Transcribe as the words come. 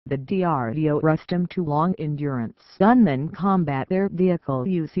The DRDO Rustom-2 long-endurance unmanned combat air vehicle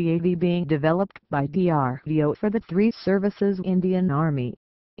UCAV being developed by DRDO for the three services: Indian Army,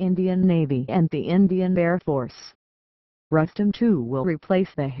 Indian Navy and the Indian Air Force. Rustom-2 will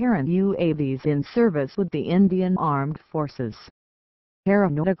replace the Heron UAVs in service with the Indian Armed Forces.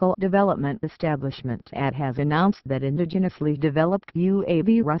 Aeronautical Development Establishment (AD) has announced that indigenously developed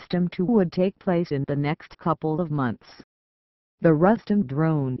UAV Rustom-2 would take place in the next couple of months. The Rustom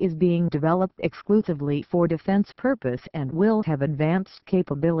drone is being developed exclusively for defense purpose and will have advanced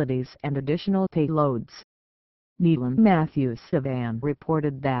capabilities and additional payloads. Neelam Matthews of AN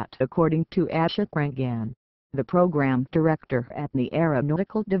reported that according to Ashok Rangan, the program director at the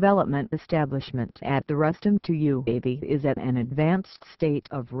Aeronautical Development Establishment at the Rustom-2 UAV is at an advanced state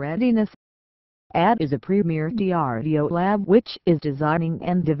of readiness. AD is a premier DRDO lab which is designing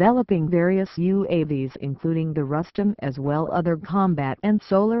and developing various UAVs including the Rustom as well other combat and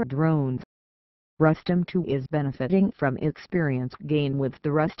solar drones. Rustom-2 is benefiting from experience gained with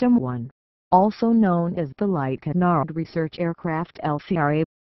the Rustom-1, also known as the Light Canard Research Aircraft LCRA.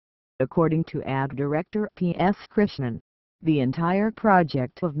 According to AD Director P.S. Krishnan, the entire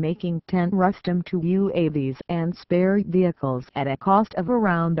project of making 10 Rustom-2 UAVs and spare vehicles at a cost of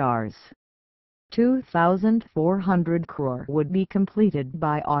around Rs. 2,400 crore would be completed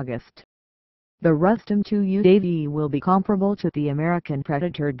by August. The Rustom-2 UAV will be comparable to the American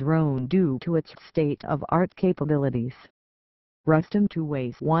Predator drone due to its state-of-art capabilities. Rustom-2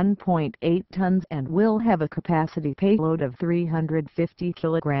 weighs 1.8 tons and will have a capacity payload of 350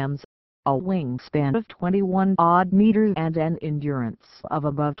 kilograms, a wingspan of 21 odd meters and an endurance of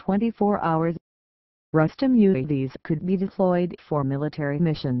above 24 hours. Rustom UAVs could be deployed for military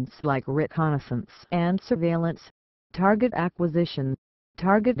missions like reconnaissance and surveillance, target acquisition,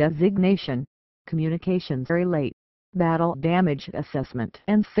 target designation, communications relay, battle damage assessment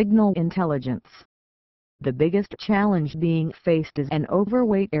and signal intelligence. The biggest challenge being faced is an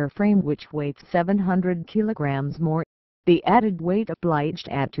overweight airframe which weighs 700 kilograms more. The added weight obliged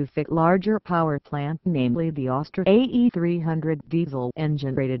AD to fit larger power plant, namely the Austria AE300 diesel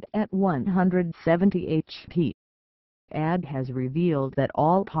engine rated at 170 HP. AD has revealed that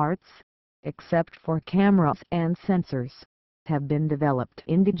all parts, except for cameras and sensors, have been developed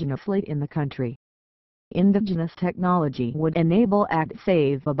indigenously in the country. Indigenous technology would enable AD to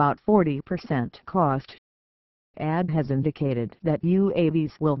save about 40% cost. AD has indicated that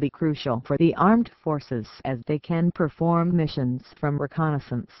UAVs will be crucial for the armed forces as they can perform missions from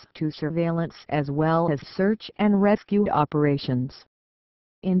reconnaissance to surveillance as well as search and rescue operations.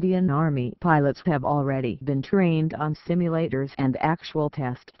 Indian Army pilots have already been trained on simulators and actual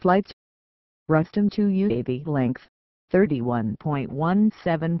test flights. Rustom-2 UAV length,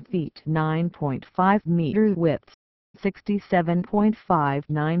 31.17 feet 9.5 meters width,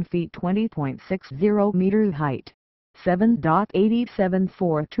 67.59 feet 20.60 meters height, 7.87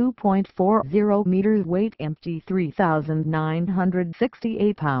 2.40 meters weight empty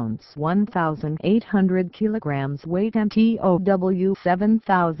 3,968 pounds 1,800 kilograms weight MTOW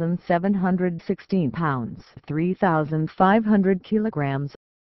 7,716 pounds 3,500 kilograms.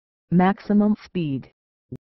 Maximum speed